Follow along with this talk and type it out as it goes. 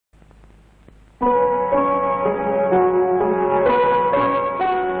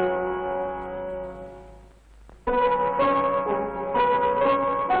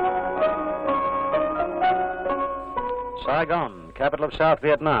capital of South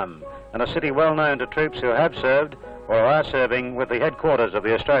Vietnam, and a city well known to troops who have served or are serving with the headquarters of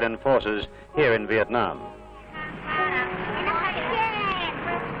the Australian forces here in Vietnam.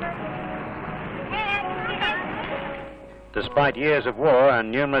 Despite years of war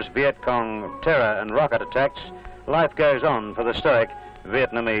and numerous Viet Cong terror and rocket attacks, life goes on for the stoic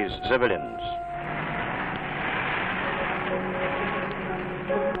Vietnamese civilians.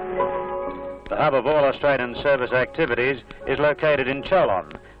 The hub of all Australian service activities is located in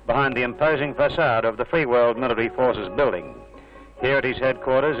Charlton, behind the imposing facade of the Free World Military Forces building. Here at his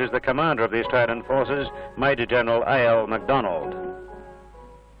headquarters is the commander of the Australian Forces, Major General A.L. Macdonald.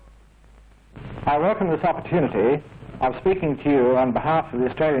 I welcome this opportunity of speaking to you on behalf of the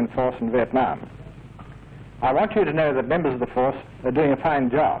Australian Force in Vietnam. I want you to know that members of the force are doing a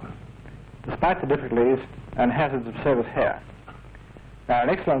fine job, despite the difficulties and hazards of service here. They are an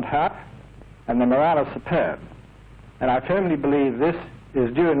excellent heart, and the morale is superb, and I firmly believe this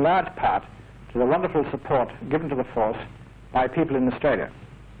is due in large part to the wonderful support given to the force by people in Australia.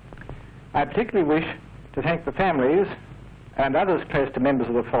 I particularly wish to thank the families and others close to members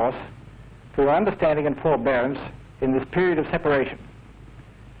of the force for your understanding and forbearance in this period of separation.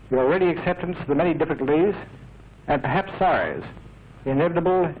 Your ready acceptance of the many difficulties and perhaps sorrows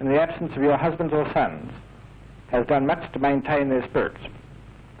inevitable in the absence of your husbands or sons has done much to maintain their spirits.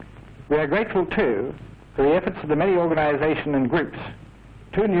 We are grateful too for the efforts of the many organisations and groups,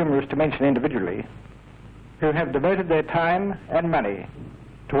 too numerous to mention individually, who have devoted their time and money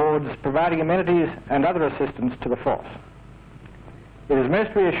towards providing amenities and other assistance to the force. It is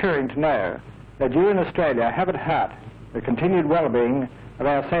most reassuring to know that you in Australia have at heart the continued well-being of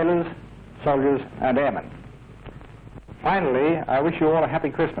our sailors, soldiers and airmen. Finally, I wish you all a happy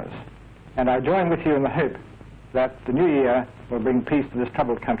Christmas, and I join with you in the hope that the new year will bring peace to this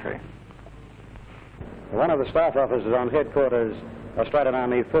troubled country. One of the staff officers on headquarters Australian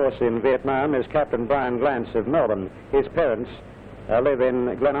Army Force in Vietnam is Captain Brian Glance of Melbourne. His parents live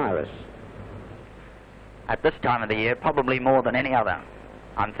in Glen Iris. At this time of the year, probably more than any other,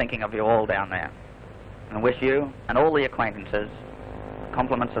 I'm thinking of you all down there, and wish you and all the acquaintances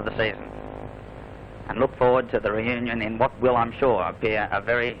compliments of the season, and look forward to the reunion in what will, I'm sure, be a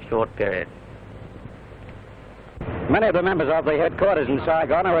very short period. Many of the members of the headquarters in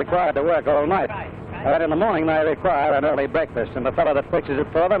Saigon are required to work all night. But in the morning they require an early breakfast, and the fellow that fixes it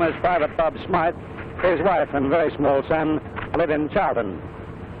for them is Private Bob Smyth. His wife and very small son live in Charlton.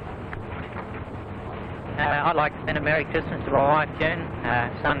 I'd like to send a Merry Christmas to my wife June,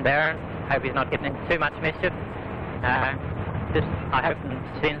 son Darren. Hope he's not getting into too much mischief. I hope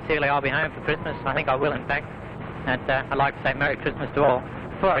sincerely I'll be home for Christmas. I think I will, in fact. And I'd like to say Merry Christmas to all.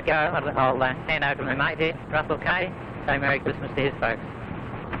 Before I go, I'll hand over to my mate here, Russell Kay. Say Merry Christmas to his folks.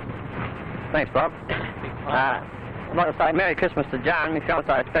 Thanks, Bob. I'd like to say Merry Christmas to John, my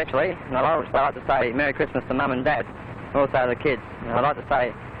fiancée especially, and I'd also like to say Merry Christmas to Mum and Dad, also the kids. And I'd like to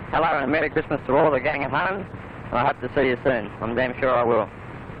say hello and Merry Christmas to all the gang at home, and I hope to see you soon. I'm damn sure I will.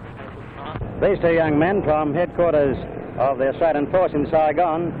 These two young men from headquarters of the Australian Force in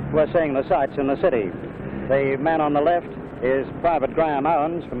Saigon were seeing the sights in the city. The man on the left is Private Graeme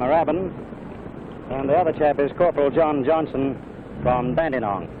Owens from Moorabin, and the other chap is Corporal John Johnson from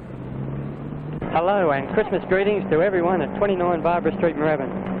Dandenong. Hello and Christmas greetings to everyone at 29 Barbara Street, Moorabin.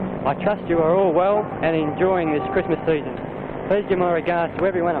 I trust you are all well and enjoying this Christmas season. Please give my regards to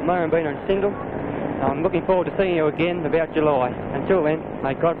everyone at Moorabin and Sindel. I'm looking forward to seeing you again about July. Until then,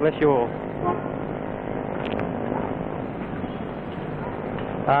 may God bless you all.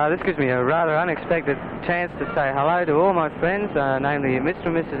 This gives me a rather unexpected chance to say hello to all my friends, namely Mr.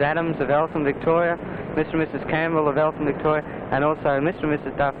 and Mrs. Adams of Eltham, Victoria, Mr. and Mrs. Campbell of Eltham, Victoria, and also Mr. and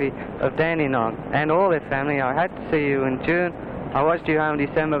Mrs. Duffy of Dandenong, and all their family. I hope to see you in June. I was due home in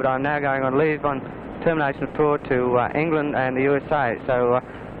December, but I'm now going on leave on termination of tour to England and the USA, so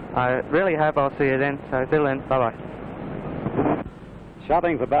I really hope I'll see you then. So till then, bye-bye.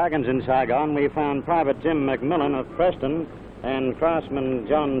 Shopping for bargains in Saigon, we found Private Jim McMillan of Preston and Craftsman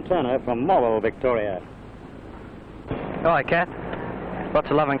John Turner from Mollo, Victoria. Hi, Capt. Lots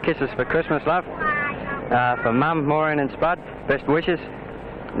of love and kisses for Christmas, love. For Mum, Maureen and Spud, best wishes.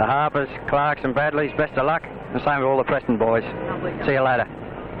 The Harpers, Clarks and Bradleys, best of luck. And same with all the Preston boys. See you later.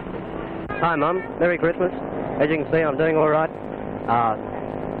 Hi, Mum. Merry Christmas. As you can see, I'm doing all right.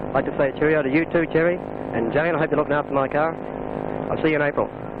 I'd like to say cheerio to you too, Cherry. And Jane, I hope you're looking after my car. I'll see you in April.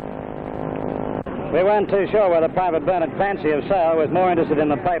 We weren't too sure whether Private Bernard Clancy of Sale was more interested in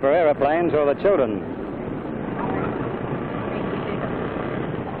the paper aeroplanes or the children.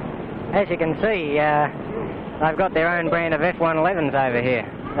 As you can see, they've got their own brand of F-111s over here.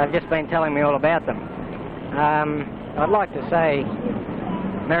 They've just been telling me all about them. I'd like to say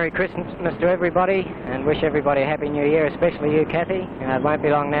Merry Christmas to everybody and wish everybody a Happy New Year, especially you, Kathy. It won't be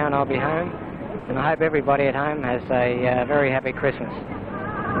long now and I'll be home. And I hope everybody at home has a very happy Christmas.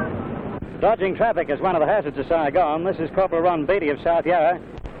 Dodging traffic is one of the hazards of Saigon. This is Corporal Ron Beatty of South Yarra.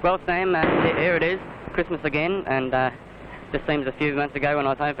 Well, Sam, here it is, Christmas again, and just seems a few months ago when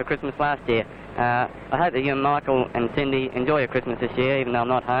I was home for Christmas last year. I hope that you and Michael and Cindy enjoy your Christmas this year, even though I'm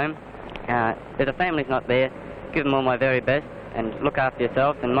not home. If the family's not there, give them all my very best, and look after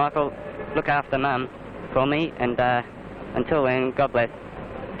yourself. And Michael, look after Mum for me, and until then, God bless.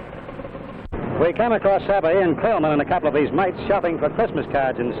 We came across Sapper and Creelman and a couple of his mates shopping for Christmas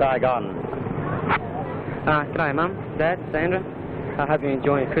cards in Saigon. G'day, Mum, Dad, Sandra. I hope you're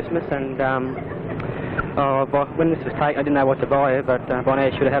enjoying Christmas, and when this was taken, I didn't know what to buy you, but by now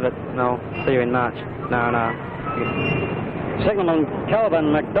you should have it, and I'll see you in March. No. Signalman Kelvin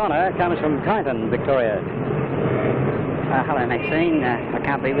McDonough comes from Keyton, Victoria. Hello, Maxine. I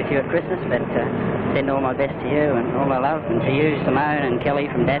can't be with you at Christmas, but send all my best to you and all my love, and to you, Simone and Kelly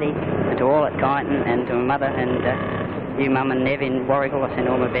from Daddy, and to all at Keyton, and to my mother, and you, Mum and Nev in Warrigal. I send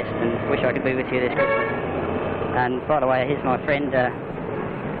all my best and wish I could be with you this Christmas. And by the way, here's my friend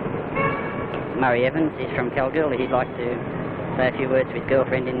Murray Evans. He's from Kalgoorlie. He'd like to say a few words to his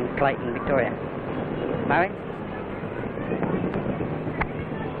girlfriend in Clayton, Victoria. Murray?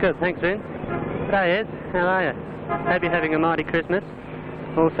 Good, thanks, Ben. G'day, Ed. How are you? Hope you're having a mighty Christmas.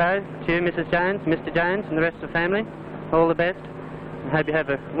 Also, to you, Mrs. Jones, Mr. Jones, and the rest of the family, all the best. I hope you have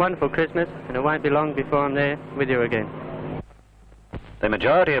a wonderful Christmas, and it won't be long before I'm there with you again. The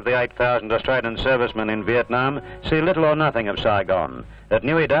majority of the 8,000 Australian servicemen in Vietnam see little or nothing of Saigon. At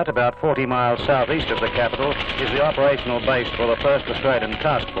Nui Dat, about 40 miles southeast of the capital, is the operational base for the 1st Australian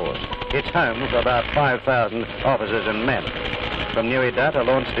Task Force. It's home for about 5,000 officers and men. From Nui Dat are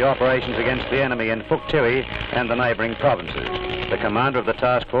launched the operations against the enemy in Phuc Tui and the neighbouring provinces. The commander of the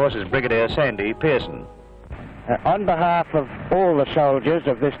task force is Brigadier Sandy Pearson. On behalf of all the soldiers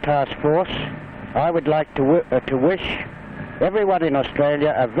of this task force, I would like to wish everyone in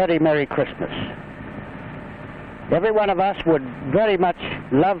Australia a very Merry Christmas. Every one of us would very much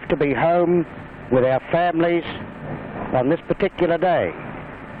love to be home with our families on this particular day.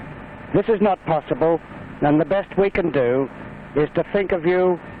 This is not possible, and the best we can do is to think of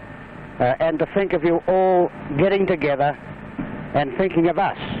you and to think of you all getting together and thinking of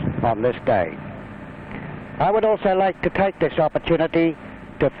us on this day. I would also like to take this opportunity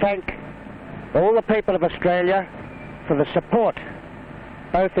to thank all the people of Australia for the support,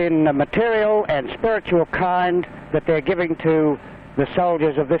 both in material and spiritual kind, that they're giving to the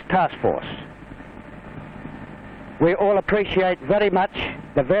soldiers of this task force. We all appreciate very much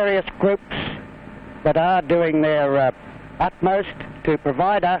the various groups that are doing their utmost to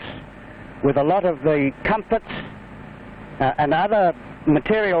provide us with a lot of the comforts and other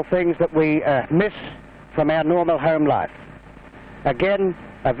material things that we miss from our normal home life. Again,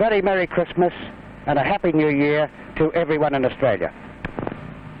 a very Merry Christmas and a Happy New Year to everyone in Australia.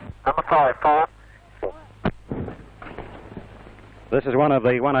 Number 5-4. This is one of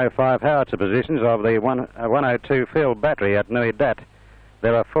the 105 howitzer positions of the 102 field battery at Nui Dat.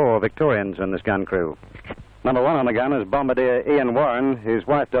 There are 4 Victorians in this gun crew. Number 1 on the gun is Bombardier Ian Warren, whose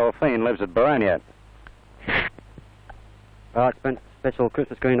wife Delphine lives at Baronia. I spent special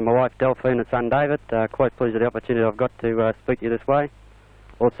Christmas greeting to my wife Delphine and son David. Quite pleased with the opportunity I've got to speak to you this way.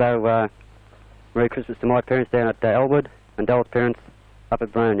 Also, Merry Christmas to my parents down at Elwood and Del's parents up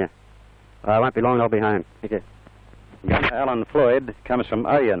at Baronia. I won't be long, I'll be home. Thank you. Gunner Alan Floyd comes from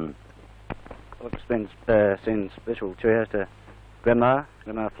Oyen. I'd like to send special cheers to Grandma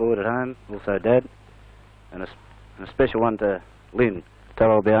Floyd at home, also Dad, and a special one to Lynn. Tell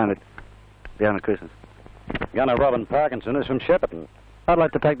her I'll be home at Christmas. Gunner Robin Parkinson is from Shepparton. I'd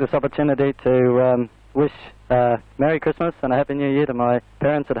like to take this opportunity to wish Merry Christmas and a Happy New Year to my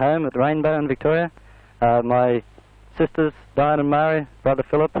parents at home at Rainbow in Victoria, my sisters Diane and Mary, brother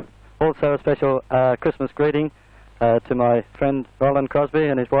Philip. Also a special Christmas greeting to my friend Roland Crosby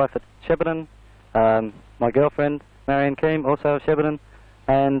and his wife at Shepparton, my girlfriend Marion Keem, also of Shepparton,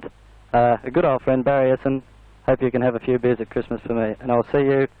 and a good old friend Barry Essen. Hope you can have a few beers at Christmas for me, and I'll see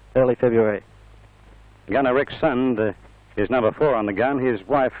you early February. Gunner Rick Sund is number 4 on the gun. His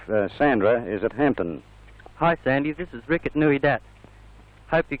wife Sandra is at Hampton. Hi Sandy, this is Rick at Nui Dat.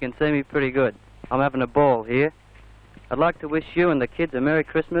 Hope you can see me pretty good. I'm having a ball here. I'd like to wish you and the kids a Merry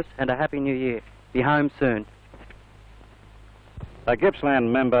Christmas and a Happy New Year. Be home soon. A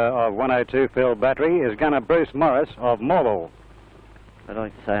Gippsland member of 102 Field Battery is Gunner Bruce Morris of Mollo. I'd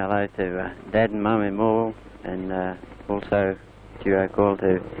like to say hello to Dad and Mum in Mollo, and also duo call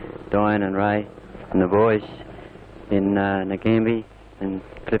to Diane and Ray and the boys, in Nagambie and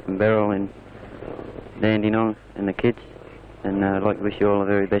Clifford Barrel and Dandenong and the kids. And I'd like to wish you all the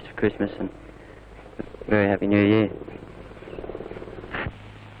very best for Christmas and a very happy New Year.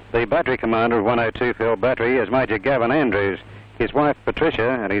 The battery commander of 102 Field Battery is Major Gavin Andrews. His wife Patricia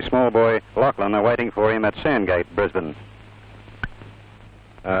and his small boy Lachlan are waiting for him at Sandgate, Brisbane.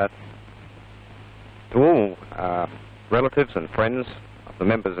 To all relatives and friends of the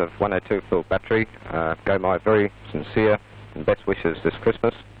members of 102 Field Battery, go my very sincere and best wishes this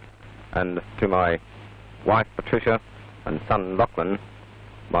Christmas. And to my wife Patricia and son Lachlan,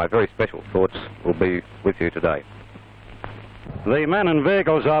 my very special thoughts will be with you today. The men and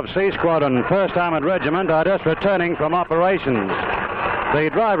vehicles of C Squadron 1st Armoured Regiment are just returning from operations. The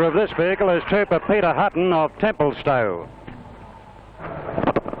driver of this vehicle is Trooper Peter Hutton of Templestowe.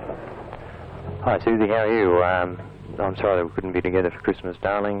 Hi Susie, how are you? I'm sorry that we couldn't be together for Christmas,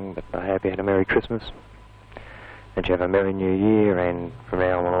 darling, but I hope you had a Merry Christmas. That you have a Merry New Year, and from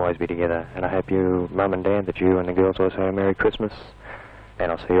now on we'll always be together. And I hope you, Mum and Dad, that you and the girls also have a Merry Christmas.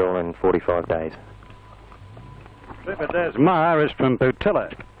 And I'll see you all in 45 days. Trooper Des Meyer is from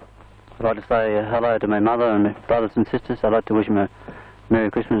Putilla. I'd like to say hello to my mother and my brothers and sisters. I'd like to wish them a Merry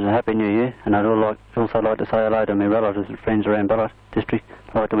Christmas and a Happy New Year. And I'd also like to say hello to my relatives and friends around Ballarat District.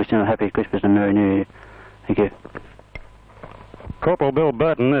 I'd like to wish them a Happy Christmas and a Merry New Year. Thank you. Corporal Bill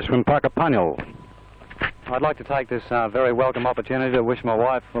Burton is from Puckapunyal. I'd like to take this very welcome opportunity to wish my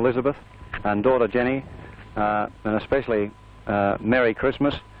wife Elizabeth and daughter Jenny and especially Merry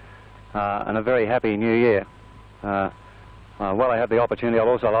Christmas and a very Happy New Year. While I have the opportunity, I'd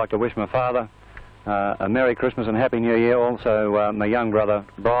also like to wish my father a Merry Christmas and Happy New Year, also my young brother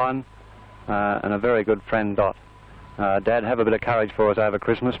Brian and a very good friend Dot. Dad, have a bit of courage for us over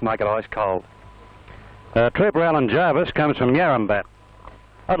Christmas, make it ice cold. Trooper Alan Jarvis comes from Yarrambat.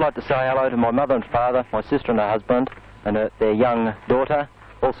 I'd like to say hello to my mother and father, my sister and her husband, and their young daughter,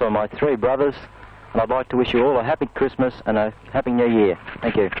 also my 3 brothers, and I'd like to wish you all a happy Christmas and a happy New Year.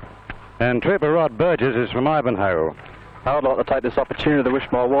 Thank you. And Trooper Rod Burgess is from Ivanhoe. I would like to take this opportunity to wish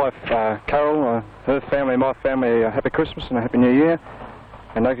my wife, Carol, her family, my family, a happy Christmas and a happy New Year.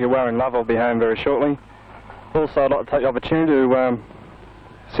 And if you're wearing love, I'll be home very shortly. Also, I'd like to take the opportunity to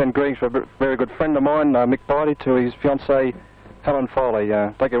send greetings for a very good friend of mine, Mick Beatty, to his fiancée, Helen Foley.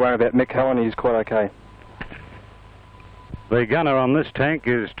 Don't get worried about Mick, Helen, he's quite okay. The gunner on this tank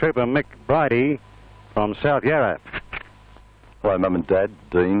is Trooper Mick Beatty from South Yarra. Hello, Mum and Dad,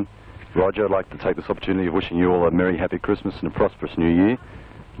 Dean, Roger. I'd like to take this opportunity of wishing you all a merry, happy Christmas and a prosperous New Year.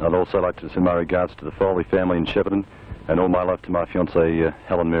 And I'd also like to send my regards to the Foley family in Shepparton and all my love to my fiancée,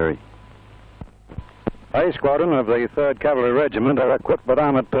 Helen Mary. A Squadron of the 3rd Cavalry Regiment are equipped with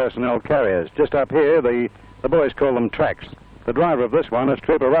armoured personnel carriers. Just up here, the boys call them tracks. The driver of this one is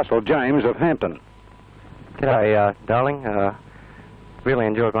Trooper Russell James of Hampton. G'day, darling. Really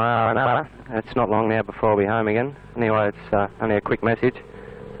enjoyed my R&R. It's not long now before I'll be home again. Anyway, it's only a quick message.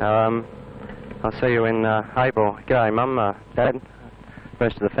 I'll see you in April. G'day, Mum, Dad,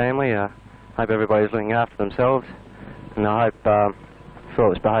 rest of the family. Hope everybody's looking after themselves, and I hope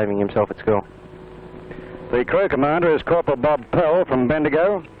Philip's behaving himself at school. The crew commander is Corporal Bob Pell from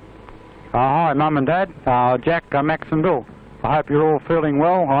Bendigo. Hi, Mum and Dad. Jack, Max and Bill. I hope you're all feeling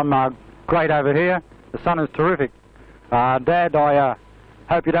well. I'm great over here. The sun is terrific. Dad, I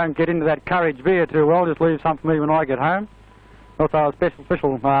hope you don't get into that courage beer too well. Just leave some for me when I get home. Also, a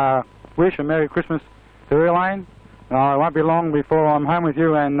special wish, a Merry Christmas to Elaine. It won't be long before I'm home with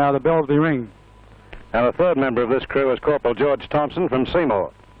you and the bells will be ringing. And the 3rd member of this crew is Corporal George Thompson from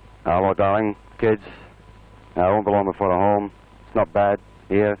Seymour. Hello, darling. Kids. I won't be long before the home. It's not bad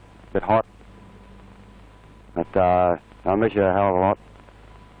here. A bit hot. But I'll miss you a hell of a lot.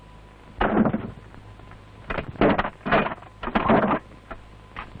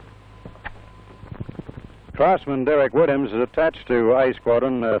 Craftsman Derek Williams is attached to A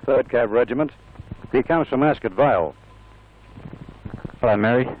Squadron, 3rd Cav Regiment. He comes from Ascot Vale. Hello,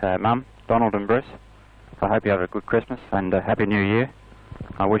 Mary, Mum, Donald and Bruce. I hope you have a good Christmas and a Happy New Year.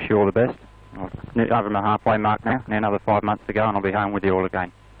 I wish you all the best. I'm over my halfway mark now, another 5 months to go, and I'll be home with you all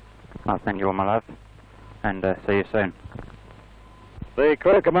again. I thank you all, my love, and see you soon. The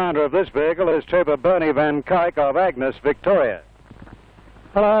crew commander of this vehicle is Trooper Bernie Van Kyk of Agnes, Victoria.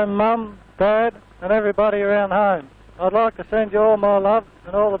 Hello, Mum, Dad, and everybody around home. I'd like to send you all my love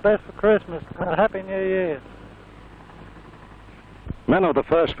and all the best for Christmas and a Happy New Year. Men of the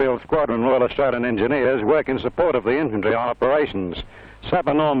 1st Field Squadron Royal Australian Engineers work in support of the infantry on operations.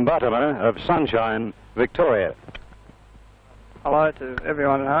 Sapper Norm Butler of Sunshine, Victoria. Hello to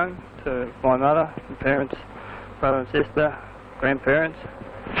everyone at home, to my mother and parents, brother and sister, grandparents,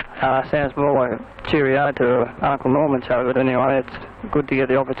 Sounds more like a cheerio to Uncle Norman show, but anyway, it's good to get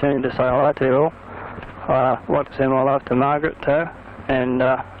the opportunity to say hello to you all. I'd like to send my love to Margaret too, and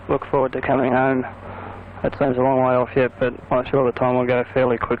look forward to coming home. It seems a long way off yet, but I'm sure the time will go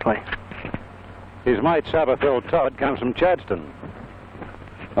fairly quickly. His mate Sapper Todd comes from Chadstone.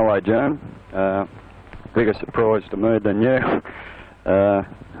 Hello, John. Bigger surprise to me than you.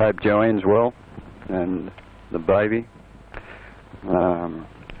 Hope Joanne's well, and the baby.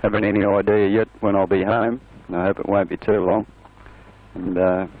 Haven't any idea yet when I'll be home. I hope it won't be too long.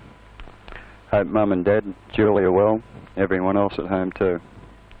 And hope Mum and Dad, Julie are well. Everyone else at home too.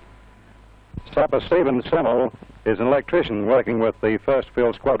 Sapper Stephen Semmel is an electrician working with the 1st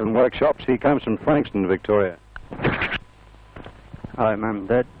Field Squadron Workshops. He comes from Frankston, Victoria. Hi, Mum and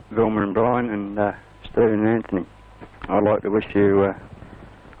Dad, Vilma and Brian, and Stephen and Anthony. I'd like to wish you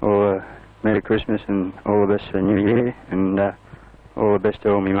all a Merry Christmas and all the best for the New Year, and all the best to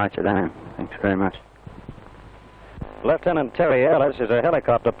all my mates at home. Thanks very much. Lieutenant Terry Ellis is a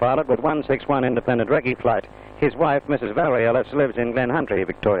helicopter pilot with 161 Independent Recce Flight. His wife, Mrs. Valerie Ellis, lives in Glenhuntry,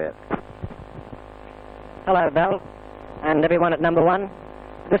 Victoria. Hello, Val, and everyone at number 1.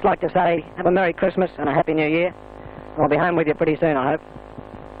 I'd just like to say have a Merry Christmas and a Happy New Year. I'll be home with you pretty soon, I hope.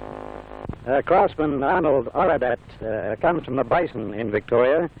 Craftsman Arnold Oradat comes from the Basin in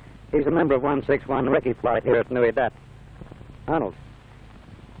Victoria. He's a member of 161 Recce Flight here at Nuidat. Arnold.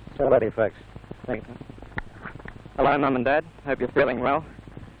 So about you, folks. Thank you. Hello, Mum and Dad. Hope you're feeling well.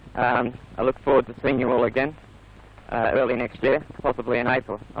 I look forward to seeing you all again early next year, possibly in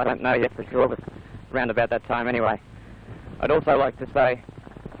April. I don't know yet for sure, but around about that time anyway. I'd also like to say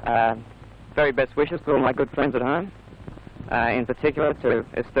very best wishes to all my good friends at home, in particular to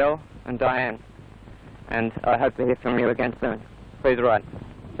Estelle and Diane. And I hope to hear from you again soon. Please write.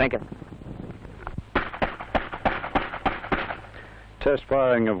 Thank you. Test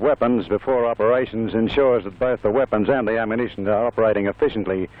firing of weapons before operations ensures that both the weapons and the ammunition are operating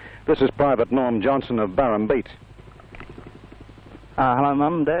efficiently. This is Private Norm Johnson of Barham Beat. Hello,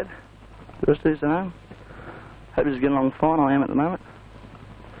 Mum and Dad. Just at home. Hope you're getting along fine. I am at the moment.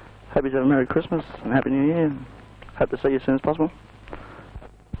 Hope you have a Merry Christmas and Happy New Year. Hope to see you as soon as possible.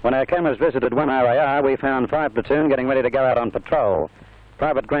 When our cameras visited 1 RAR, we found 5 platoon getting ready to go out on patrol.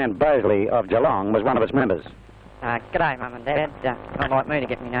 Private Grant Bosley of Geelong was one of its members. G'day, Mum and Dad. Not like me to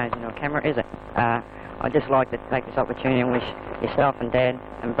get my nose into a camera, is it? I'd just like to take this opportunity and wish yourself and Dad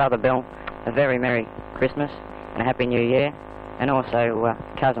and Brother Bill a very Merry Christmas and a Happy New Year, and also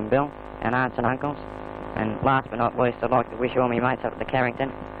Cousin Bill and aunts and uncles. And last but not least, I'd like to wish all my mates up at the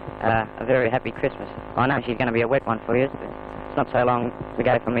Carrington a very happy Christmas. I know she's going to be a wet one for you, but it's not so long to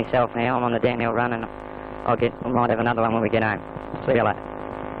go for myself now. I'm on the downhill run, and I might have another one when we get home. See you later.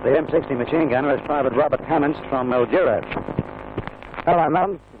 The M60 machine gunner is Private Robert Hammonds from Mildura. Hello,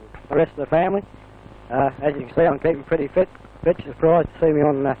 Mum. The rest of the family. As you can see, I'm keeping pretty fit. You're surprised to see me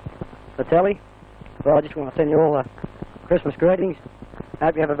on the telly. So I just want to send you all Christmas greetings.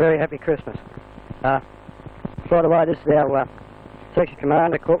 Hope you have a very happy Christmas. By the way, this is our section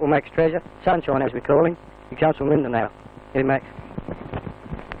commander, Corporal Max Treasure, Sunshine as we call him. He comes from Lyndon now. Here, Max.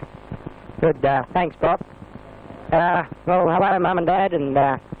 Good, thanks, Bob. Well, hello, Mum and Dad, and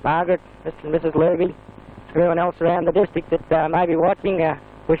Margaret, Mr. and Mrs. Levy, everyone else around the district that may be watching.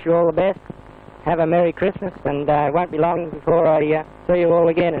 Wish you all the best. Have a Merry Christmas, and it won't be long before I see you all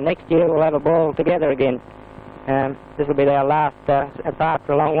again, and next year we'll have a ball together again. This will be our last apart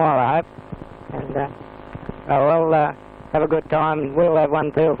for a long while, I hope. And we'll have a good time. We'll have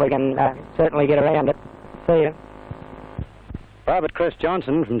one too if we can certainly get around it. See you. Private Chris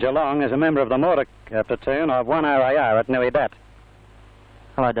Johnson from Geelong is a member of the mortar platoon of 1 RAR at Nuidat.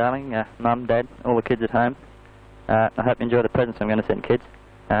 Hello, darling. Mum, Dad, all the kids at home. I hope you enjoy the presents I'm going to send kids.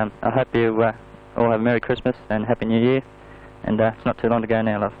 I hope you all have a Merry Christmas and Happy New Year. And it's not too long to go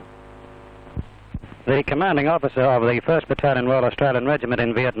now, love. The commanding officer of the 1st Battalion Royal Australian Regiment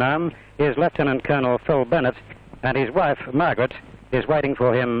in Vietnam is Lieutenant Colonel Phil Bennett, and his wife, Margaret, is waiting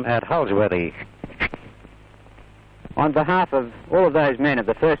for him at Holsworthy. On behalf of all of those men of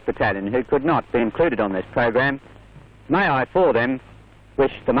the 1st Battalion who could not be included on this program, may I for them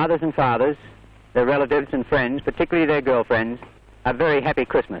wish the mothers and fathers, their relatives and friends, particularly their girlfriends, a very happy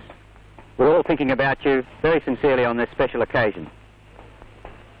Christmas. We're all thinking about you very sincerely on this special occasion.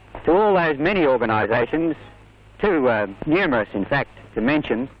 To all those many organisations, too numerous in fact to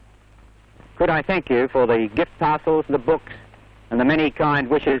mention, could I thank you for the gift parcels, the books and the many kind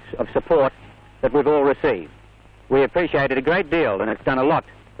wishes of support that we've all received. We appreciate it a great deal, and it's done a lot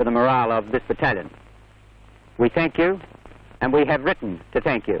for the morale of this battalion. We thank you, and we have written to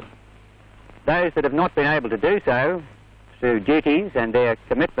thank you. Those that have not been able to do so, to duties and their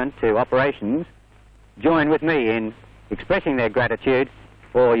commitment to operations join with me in expressing their gratitude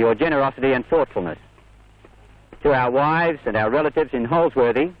for your generosity and thoughtfulness. To our wives and our relatives in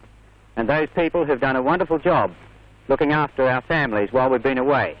Holsworthy and those people who've done a wonderful job looking after our families while we've been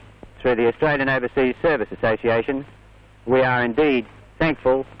away through the Australian Overseas Service Association, we are indeed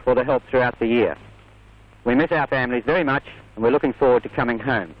thankful for the help throughout the year. We miss our families very much and we're looking forward to coming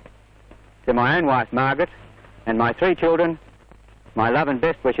home. To my own wife Margaret and my 3 children, my love and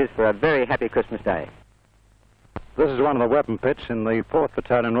best wishes for a very happy Christmas Day. This is one of the weapon pits in the 4th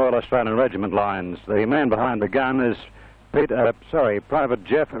Battalion Royal Australian Regiment lines. The man behind the gun is Private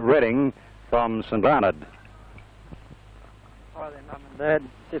Jeff Redding from St Bernard. Hi there, Mum and Dad,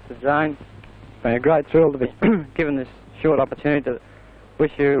 Sister Jane. It's been a great thrill to be given this short opportunity to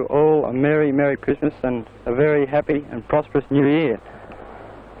wish you all a Merry, Merry Christmas and a very happy and prosperous New Year.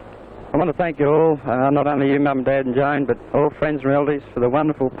 I want to thank you all, not only you, Mum, Dad and Jane, but all friends and relatives for the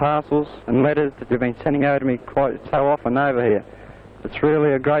wonderful parcels and letters that you've been sending over to me quite so often over here. It's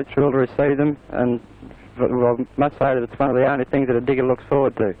really a great thrill to receive them, and I must say that it's one of the only things that a digger looks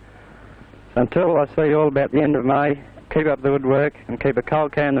forward to. So until I see you all about the end of May, keep up the good work and keep a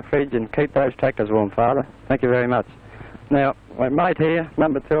cold can in the fridge and keep those tractors warm, Father. Thank you very much. Now, my mate here,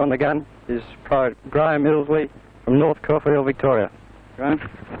 number 2 on the gun, is Private Graeme from North Corporal, Victoria. Graeme?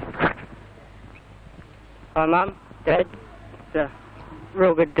 Hi Mum, Dad. It's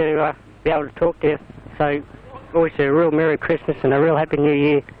real good to be able to talk to you. So I wish you a real Merry Christmas and a real Happy New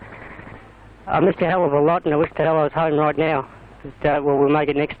Year. I missed you a hell of a lot and I wish the hell I was home right now. But, we'll make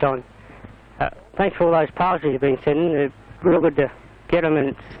it next time. Thanks for all those parcels you've been sending. It's real good to get them and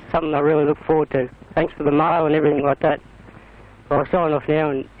it's something I really look forward to. Thanks for the mail and everything like that. Well, I'll sign off now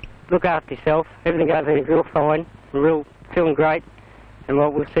and look after yourself. Everything over here is real fine, real feeling great. And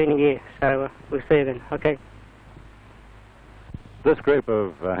what we'll see in a year, so we'll see you then, okay? This group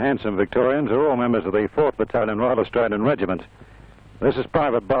of handsome Victorians are all members of the 4th Battalion Royal Australian Regiment. This is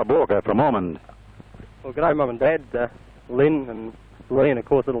Private Bob Walker from Ormond. Well, good day, Mum and Dad, Lynn and Lee and of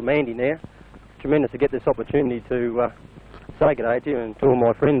course little Mandy now. Tremendous to get this opportunity to say good day to you and to all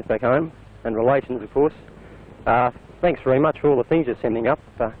my friends back home and relations, of course. Thanks very much for all the things you're sending up.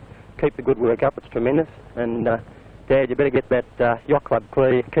 Keep the good work up, it's tremendous. And Dad, you better get that yacht club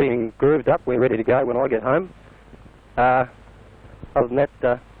Keyton grooved up. We're ready to go when I get home. Other than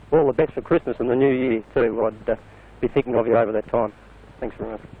that, all the best for Christmas and the New Year too. I'd be thinking of you over that time. Thanks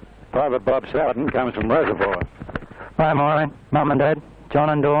very much. Private Bob Southern comes from Reservoir. Hi Maureen, Mum and Dad, John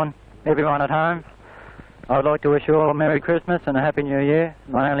and Dawn, everyone at home. I'd like to wish you all a Merry Christmas and a Happy New Year.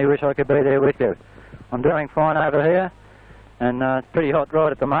 I only wish I could be there with you. I'm doing fine over here, and it's pretty hot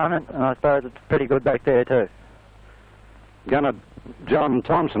right at the moment, and I suppose it's pretty good back there too. Gunner John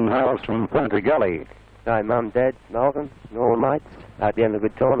Thompson hails from Plantry Gully. Hi, Mum, Dad, Malcolm, and all the mates. Hope you're having a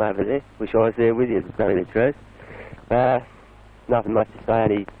good time over there. Wish I was there with you, to tell you the truth. Nothing much to say,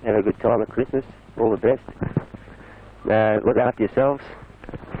 only have a good time at Christmas. All the best. Look after yourselves.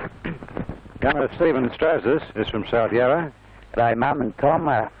 Gunner Stephen Strazis is from South Yarra. G'day, Mum and Tom.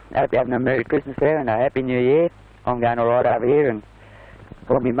 Hope you're having a Merry Christmas there and a Happy New Year. I'm going all right over here, and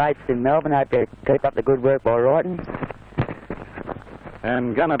all my mates in Melbourne, hope you keep up the good work by writing.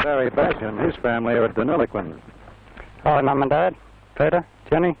 And Gunner Barry Bash and his family are at Dandenong. Hi, Mum and Dad, Peter,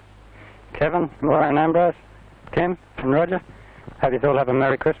 Jenny, Kelvin, Laura and Ambrose, Tim and Roger. Hope you all have a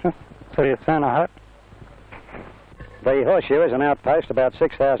Merry Christmas. See you soon, I hope. The Horseshoe is an outpost about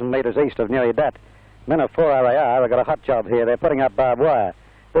 6,000 metres east of New Dat. Men of 4RAR have got a hot job here. They're putting up barbed wire.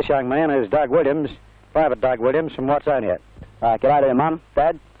 This young man is Doug Williams, Private Doug Williams from Watsonia. G'day there, Mum,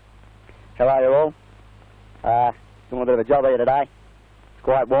 Dad. How are you all? Doing a bit of a job here today. It's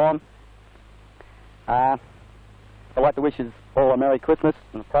quite warm. I'd like to wish you all a Merry Christmas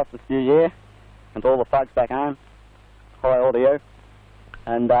and a prosperous New Year, and to all the folks back home. Hi all to you.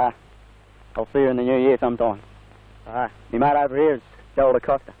 And I'll see you in the New Year sometime. My mate over here is Joel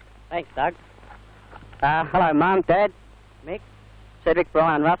DeCosta. Thanks, Doug. Hello, Mum, Dad, Mick, Cedric,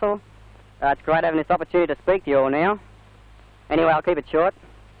 Brian, Russell. It's great having this opportunity to speak to you all now. Anyway, I'll keep it short.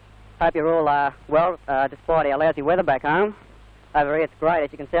 Hope you're all well, despite our lousy weather back home. Over here it's great.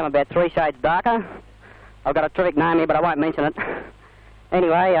 As you can see, I'm about 3 shades darker. I've got a terrific name here, but I won't mention it.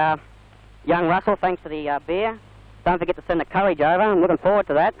 Anyway, young Russell, thanks for the beer. Don't forget to send the courage over. I'm looking forward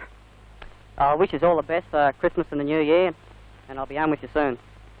to that. I wish you all the best for Christmas and the New Year, and I'll be home with you soon.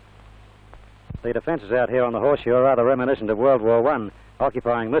 The defences out here on the Horseshoe are rather reminiscent of World War I.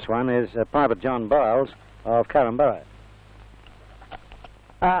 Occupying this one is Private John Biles of Carramburra.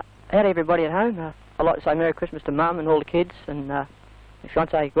 Howdy everybody at home. I'd like to say Merry Christmas to Mum and all the kids, and my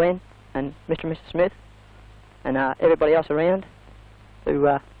fiancée Gwen and Mr. and Mrs. Smyth. and everybody else around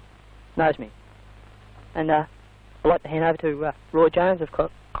who knows me. And I'd like to hand over to Roy Jones of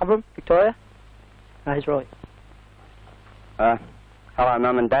Corporal, Victoria. He's Roy. Hello,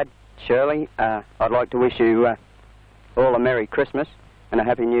 Mum and Dad. Shirley, I'd like to wish you all a Merry Christmas and a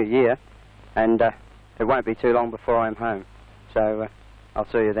Happy New Year, and it won't be too long before I'm home, so I'll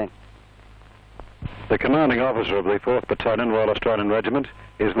see you then. The commanding officer of the 4th Battalion Royal Australian Regiment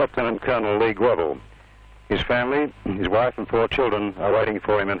is Lieutenant Colonel Lee Greville. His family, his wife and 4 children are waiting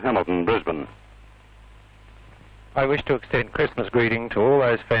for him in Hamilton, Brisbane. I wish to extend Christmas greeting to all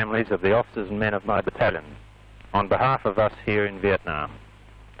those families of the officers and men of my battalion, on behalf of us here in Vietnam.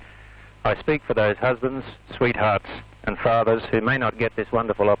 I speak for those husbands, sweethearts and fathers who may not get this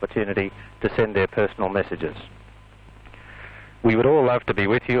wonderful opportunity to send their personal messages. We would all love to be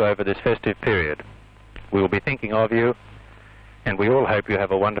with you over this festive period. We will be thinking of you, and we all hope you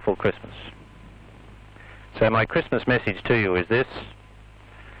have a wonderful Christmas. So my Christmas message to you is this: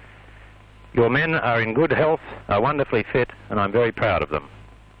 your men are in good health, are wonderfully fit, and I'm very proud of them.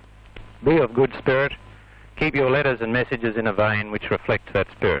 Be of good spirit, keep your letters and messages in a vein which reflects that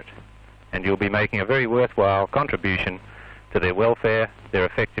spirit, and you'll be making a very worthwhile contribution to their welfare, their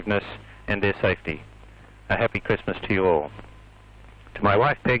effectiveness, and their safety. A happy Christmas to you all. To my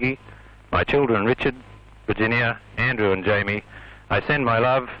wife Peggy, my children Richard, Virginia, Andrew and Jamie, I send my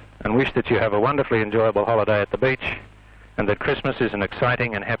love and wish that you have a wonderfully enjoyable holiday at the beach, and that Christmas is an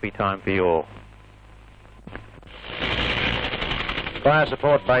exciting and happy time for you all. Fire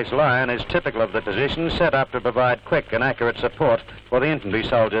Support Base Lion is typical of the position set up to provide quick and accurate support for the infantry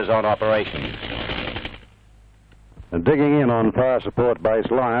soldiers on operation. Digging in on Fire Support Base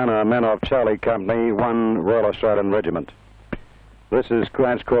Lion are men of Charlie Company, 1 Royal Australian Regiment. This is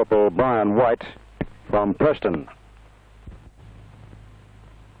Lance Corporal Brian White from Preston.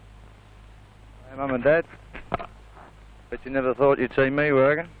 Hey, Mum and Dad. Bet you never thought you'd see me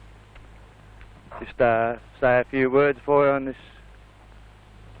working. Just say a few words for you on this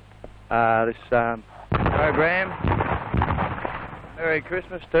program. Merry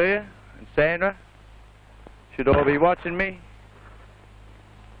Christmas to you and Sandra. Should all be watching me.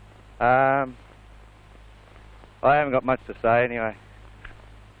 I haven't got much to say anyway.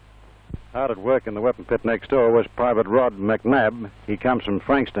 Hard at work in the weapon pit next door was Private Rod McNabb. He comes from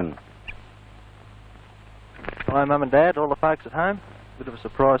Frankston. Hello, Mum and Dad, all the folks at home. Bit of a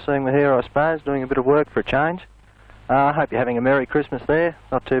surprise seeing me here, I suppose, doing a bit of work for a change. I hope you're having a Merry Christmas there.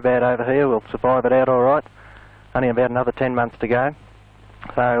 Not too bad over here, we'll survive it out all right. Only about another 10 months to go.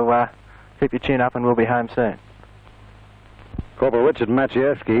 So keep your chin up and we'll be home soon. Corporal Richard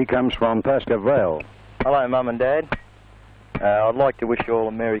Maciejewski comes from Pascoe Vale. Hello, Mum and Dad. I'd like to wish you all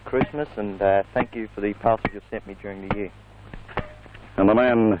a Merry Christmas and thank you for the parcels you've sent me during the year. And the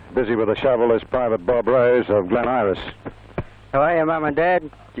man busy with the shovel is Private Bob Rose of Glen Iris. How are you, Mum and Dad?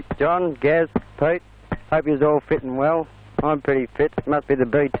 John, Gaz, Pete. Hope you're all fit and well. I'm pretty fit. It must be the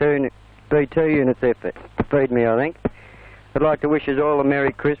B2 units there to feed me, I think. I'd like to wish you all a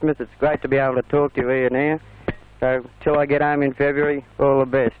Merry Christmas. It's great to be able to talk to you here now. So, till I get home in February, all the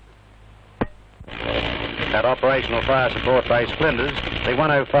best. At Operational Fire Support Base Flinders, the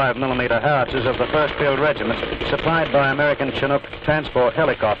 105mm howitzers of the 1st Field Regiment, supplied by American Chinook transport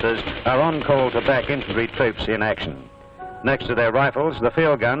helicopters, are on call to back infantry troops in action. Next to their rifles, the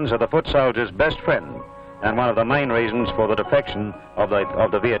field guns are the foot soldiers' best friend, and one of the main reasons for the defection of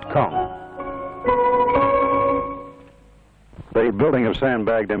the Viet Cong. The building of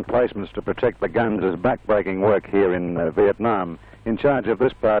sandbagged emplacements to protect the guns is back-breaking work here in Vietnam. In charge of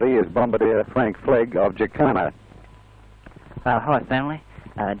this party is Bombardier Frank Flegg of Jacana. Hi, family.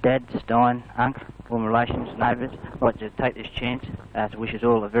 Dad, Stein, Uncle, all my relations, neighbours. I'd like to take this chance to wish us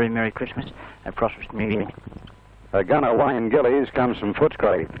all a very Merry Christmas and prosperous New Year. Gunner Wayne Gillies comes from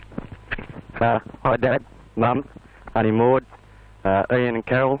Footscray. Hi, Dad, Mum, Auntie Maud, Ian and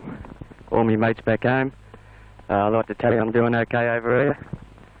Carol, all my mates back home. I'd like to tell you I'm doing okay over here.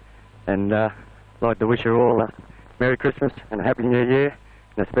 And I'd like to wish you all a Merry Christmas and a Happy New Year,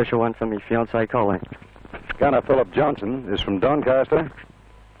 and a special one for my fiancée, Colleen. Gunner Philip Johnson is from Doncaster.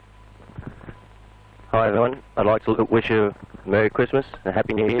 Hi, everyone. I'd like to wish you a Merry Christmas and a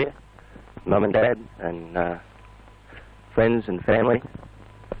Happy New Year. Mum and Dad and friends and family.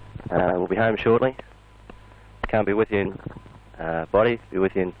 We'll be home shortly. Can't be with you in body, be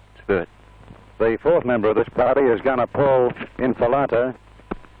with you in spirit. The 4th member of this party is Gunner Paul Infaletta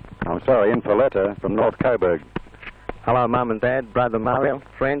from North Coburg. Hello, Mum and Dad, Brother Mario,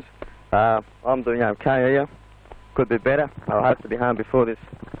 friends. I'm doing okay here. Could be better. I hope to be home before this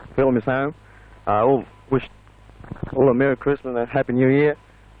film is home. I wish all a Merry Christmas and a Happy New Year.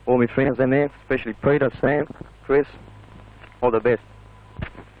 all my friends in there, especially Peter, Sam, Chris, all the best.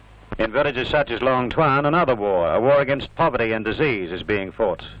 In villages such as Long Tuan, another war, a war against poverty and disease, is being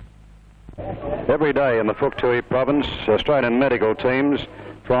fought. Every day in the Victorian province, Australian medical teams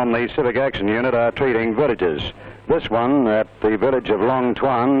from the Civic Action Unit are treating villages. This one at the village of Long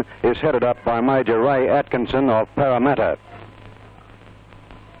Tuan is headed up by Major Ray Atkinson of Parramatta.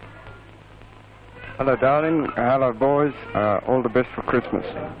 Hello, darling. Hello, boys. All the best for Christmas.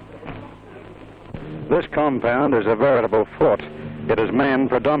 This compound is a veritable fort. It is manned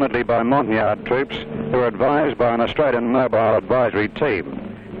predominantly by Montagnard troops who are advised by an Australian Mobile Advisory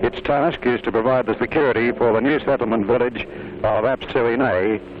Team. Its task is to provide the security for the new settlement village of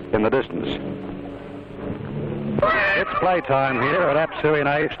Apsuinay in the distance. It's playtime here at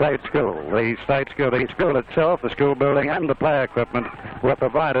Apsuinay State School. The school itself, the school building and the play equipment were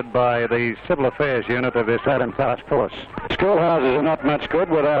provided by the Civil Affairs Unit of the Australian Task Force. Schoolhouses are not much good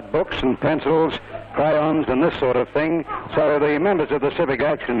without books and pencils, crayons and this sort of thing, so the members of the Civic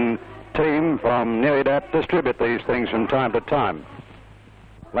Action team from Nearidat distribute these things from time to time.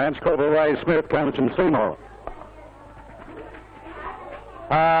 Lance Corporal Ray Smyth comes from Seymour.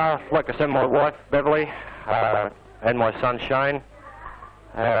 I'd like to send my wife, Beverly, and my son, Shane,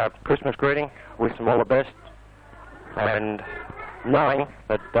 Christmas greeting. Wish them all the best. And knowing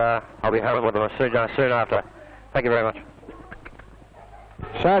that I'll be home with them soon after. Thank you very much.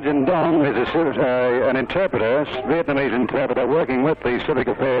 Sergeant Dong is an interpreter, Vietnamese interpreter, working with the Civic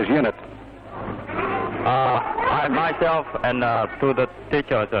Affairs Unit. I myself and to the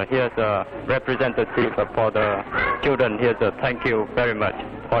teachers, here's a representative for the children. Here's a thank you very much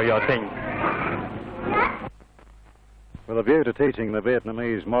for your thing. With a view to teaching the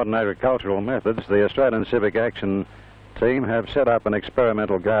Vietnamese modern agricultural methods, the Australian Civic Action team have set up an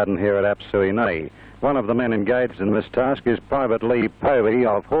experimental garden here at Apsuinay. One of the men engaged in this task is Private Lee Povey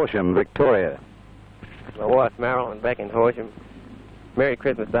of Horsham, Victoria. My wife Marilyn back in Horsham. Merry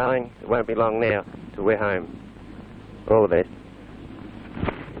Christmas, darling. It won't be long now till we're home. All the best.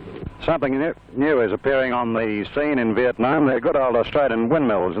 Something new is appearing on the scene in Vietnam. They're good old Australian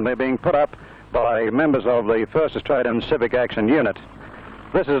windmills, and they're being put up by members of the 1st Australian Civic Action Unit.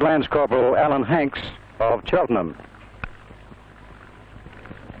 This is Lance Corporal Alan Hanks of Cheltenham.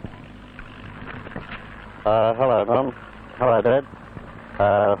 Hello, Mum. Hello, Dad.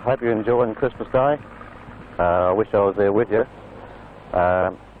 Hope you're enjoying Christmas Day. I wish I was there with you.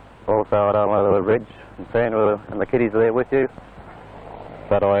 Also, I don't know whether Reg and Sandra and the kiddies are there with you,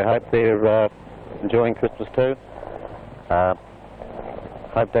 but I hope they're enjoying Christmas too.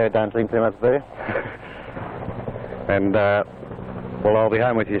 Hope Dad don't drink too much there. And, well, I'll be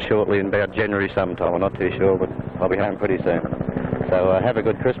home with you shortly in about January sometime. I'm not too sure, but I'll be home pretty soon. So have a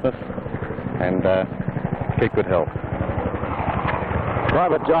good Christmas and keep good health.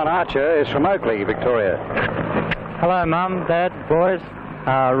 Private John Archer is from Oakley, Victoria. Hello, Mum, Dad, boys.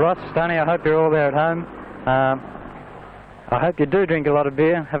 Ross, Stoney, I hope you're all there at home. I hope you do drink a lot of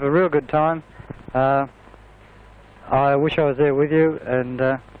beer, have a real good time. I wish I was there with you, and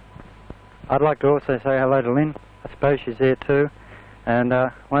I'd like to also say hello to Lynn. I suppose she's there too. And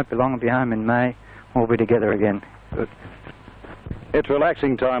won't be long, I'll be home in May. We'll be together again. Good. It's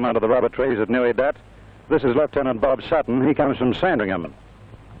relaxing time under the rubber trees at Nearidat. This is Lieutenant Bob Sutton. He comes from Sandringham.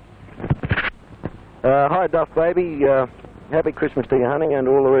 Hi, Duff baby. Happy Christmas to you, honey, and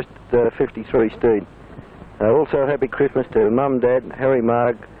all the rest at 53 Steed. Also, happy Christmas to Mum, Dad, Harry,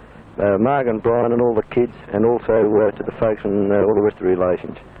 Marg and Brian and all the kids, and also to the folks and all the rest of the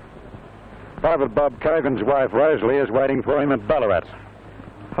relations. Private Bob Cogan's wife, Rosalie, is waiting for him at Ballarat.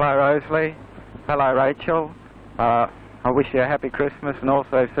 Hello, Rosalie. Hello, Rachel. I wish you a happy Christmas, and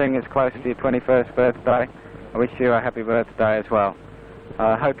also seeing as close to your 21st birthday, I wish you a happy birthday as well.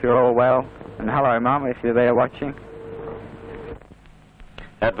 I hope you're all well, and hello, Mum, if you're there watching.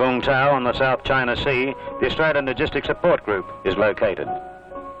 At Vung Tau on the South China Sea, the Australian Logistics Support Group is located.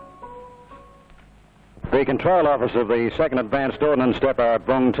 The control office of the 2nd Advanced Ordnance Depot at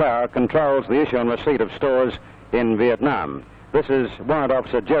Vung Tau controls the issue and receipt of stores in Vietnam. This is Warrant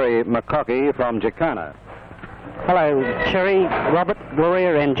Officer Jerry McCockey from Jacana. Hello, Sherry, Robert,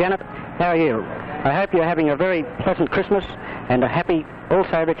 Gloria and Janet. How are you? I hope you're having a very pleasant Christmas and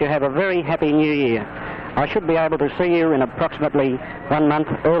also that you have a very happy New Year. I should be able to see you in approximately 1 month,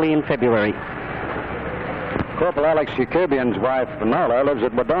 early in February. Corporal Alex Yakubian's wife, Nola, lives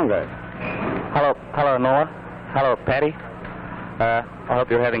at Wodonga. Hello, Nola. Hello, Patty. I hope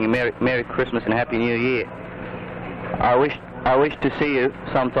you're having a Merry Christmas and Happy New Year. I wish to see you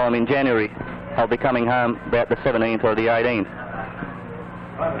sometime in January. I'll be coming home about the 17th or the 18th.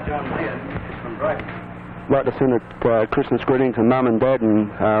 Private John Lear is from Brighton. like to send a Christmas greeting to Mum and Dad and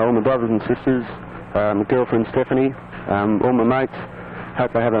all my brothers and sisters, my girlfriend Stephanie, all my mates.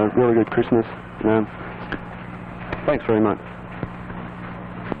 Hope they have a really good Christmas. Thanks very much.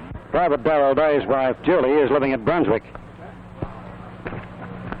 Private Darrell Day's wife, Julie, is living at Brunswick.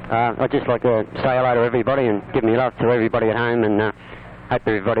 I'd just like to say hello to everybody and give me love to everybody at home, and hope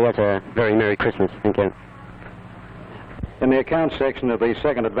everybody has a very Merry Christmas. Thank you. In the accounts section of the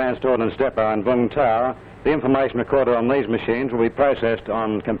 2nd Advanced Ordnance Depot in Vung Tau, the information recorded on these machines will be processed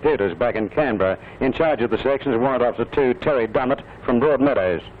on computers back in Canberra. In charge of the section is Warrant Officer 2 Terry Dummett from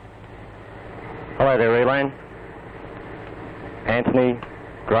Broadmeadows. Hello there, Elaine. Anthony,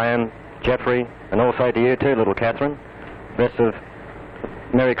 Graeme, Jeffrey, and also to you too, little Catherine. Best of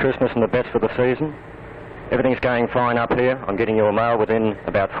Merry Christmas and the best for the season. Everything's going fine up here. I'm getting your mail within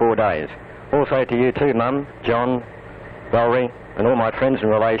about 4 days. Also to you too, Mum, John, Valerie, and all my friends and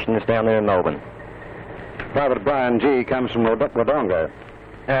relations down there in Melbourne. Private Brian G. comes from Wodonga.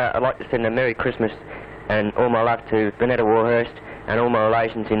 I'd like to send a Merry Christmas and all my love to Vanetta Warhurst and all my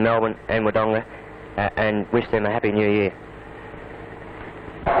relations in Melbourne and Wodonga, and wish them a Happy New Year.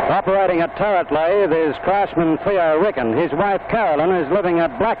 Operating at Turret Lathe is craftsman Theo Ricken. His wife Carolyn is living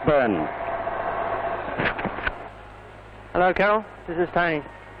at Blackburn. Hello, Carol. This is Tony.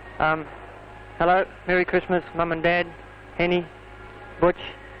 Hello. Merry Christmas, Mum and Dad, Henny, Butch,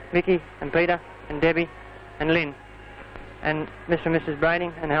 Mickey and Peter and Debbie and Lynn and Mr. and Mrs.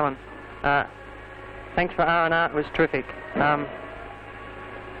 Brading and Helen. Thanks for R&R. It was terrific.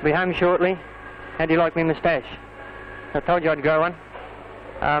 Be home shortly. How do you like me moustache? I told you I'd grow one.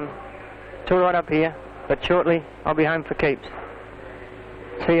 It's all right up here, but shortly I'll be home for keeps.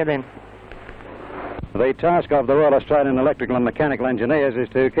 See you then. The task of the Royal Australian Electrical and Mechanical Engineers is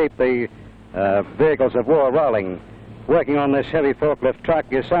to keep the vehicles of war rolling. Working on this heavy forklift truck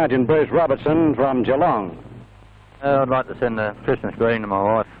is Sergeant Bruce Robertson from Geelong. I'd like to send a Christmas greeting to my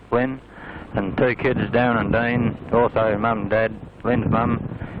wife, Lynn, and 2 kids, Darren and Dean, also Mum and Dad, Lynn's mum,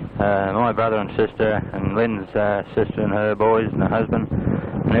 my brother and sister, and Lynn's sister and her boys and her husband,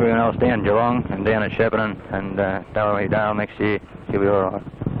 and everyone else down Geelong and down at Shepparton and Dale next year. She'll be all right.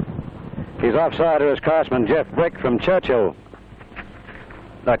 His offsider is craftsman Jeff Brick from Churchill.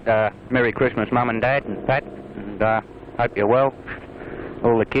 Like Merry Christmas, Mum and Dad and Pat, and hope you're well.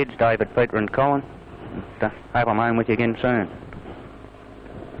 All the kids, David, Peter and Colin. And, hope I'm home with you again soon.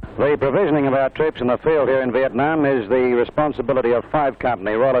 The provisioning of our troops in the field here in Vietnam is the responsibility of 5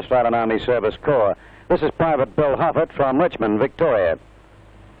 Company, Royal Australian Army Service Corps. This is Private Bill Hoffett from Richmond, Victoria.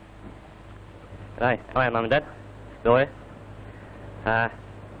 Hey, hi, Mum and Dad. Bill here.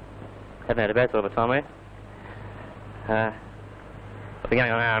 Haven't had a bad sort of a time here. I'll be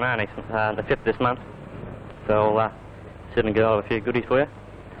going on R&R next, the 5th this month. So I'll sit and get hold of a few goodies for you.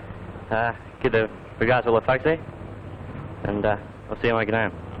 Give the regards to all the folks there. And I'll see you when I get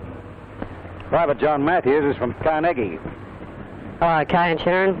home. Private John Matthews is from Carnegie. Hello, Kay and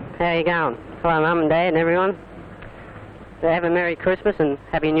Sharon. How you going? Hello, Mum and Dad and everyone. Have a Merry Christmas and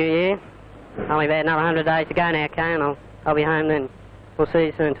Happy New Year. Only about another 100 days to go now, Kay, and I'll be home then. We'll see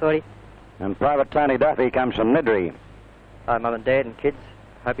you soon, Toddy. And Private Tony Duffy comes from Nidri. Hi, Mum and Dad and kids.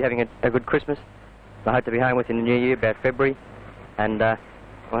 Hope you're having a good Christmas. I hope to be home with you in the new year, about February. And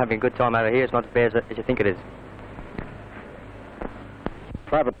we're having a good time over here. It's not as bad as you think it is.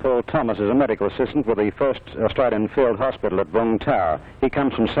 Private Paul Thomas is a medical assistant with the 1st Australian Field Hospital at Vung Tau. He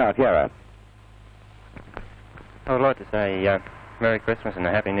comes from South Yarra. I would like to say Merry Christmas and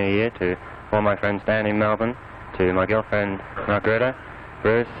a Happy New Year to all my friends down in Melbourne, to my girlfriend Margareta,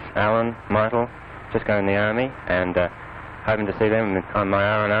 Bruce, Alan, Michael, just going in the army, and hoping to see them on my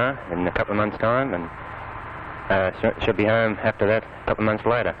R&R in a couple of months' time, and should be home after that a couple of months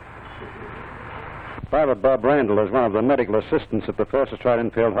later. Private Bob Randall is one of the medical assistants at the 1st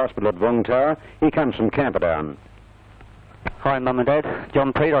Australian Field Hospital at Vung Tau. He comes from Camperdown. Hi, Mum and Dad.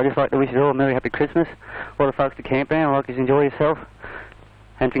 John Peter. I'd just like to wish you all a Merry Happy Christmas. All the folks at Camperdown, I'd like you to enjoy yourself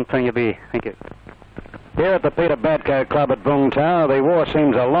and drink plenty of beer. Thank you. Here at the Peter Badco Club at Vung Tau, the war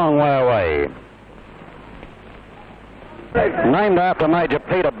seems a long way away. Named after Major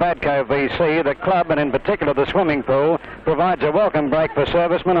Peter Badco VC, the club, and in particular the swimming pool, provides a welcome break for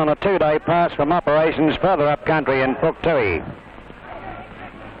servicemen on a 2-day pass from operations further up country in Puk Tui.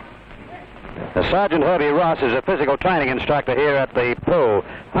 Sergeant Herbie Ross is a physical training instructor here at the pool.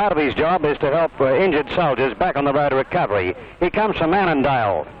 Part of his job is to help injured soldiers back on the road to recovery. He comes from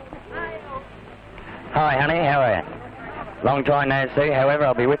Annandale. Hi, honey. How are you? Long time no see. However,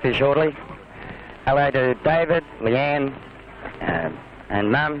 I'll be with you shortly. Hello to David, Leanne,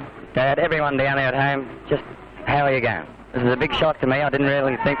 and Mum, Dad, everyone down there at home. Just how are you going? This is a big shock to me. I didn't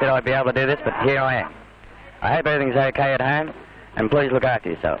really think that I'd be able to do this, but here I am. I hope everything's okay at home, and please look after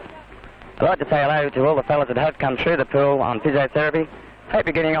yourself. I'd like to say hello to all the fellas that have come through the pool on physiotherapy. Hope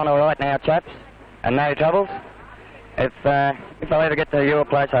you're getting on all right now, chaps, and no troubles. If I ever get to your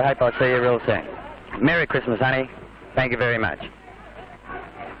place, I hope I'll see you real soon. Merry Christmas, honey. Thank you very much.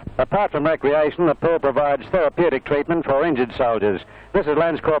 Apart from recreation, the pool provides therapeutic treatment for injured soldiers. This is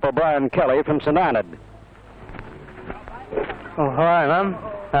Lance Corporal Brian Kelly from St Arnaud. Oh, hi, Mum.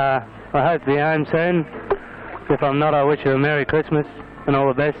 I hope to be home soon. If I'm not, I wish you a Merry Christmas and all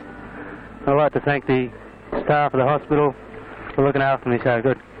the best. I'd like to thank the staff of the hospital for looking after me so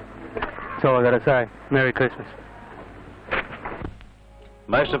good. That's all I've got to say. Merry Christmas.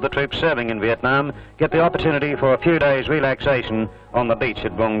 Most of the troops serving in Vietnam get the opportunity for a few days relaxation on the beach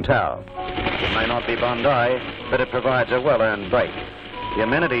at Vung Tau. It may not be Bondi, but it provides a well-earned break. The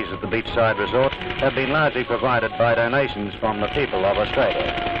amenities at the beachside resort have been largely provided by donations from the people of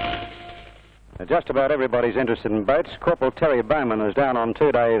Australia. Just about everybody's interested in boats. Corporal Terry Bowman is down on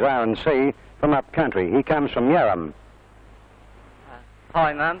 2 days R&C from up country. He comes from Yarra.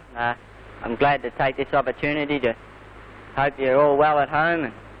 Hi, Mum. I'm glad to take this opportunity to hope you're all well at home.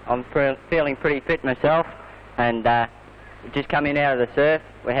 And I'm feeling pretty fit myself, and just coming out of the surf.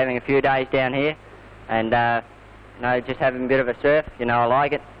 We're having a few days down here, and just having a bit of a surf. I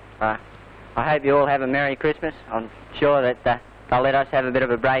like it. I hope you all have a Merry Christmas. I'm sure that they'll let us have a bit of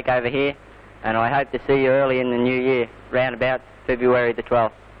a break over here, and I hope to see you early in the new year, round about February the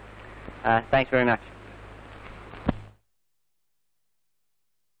 12th. Thanks very much.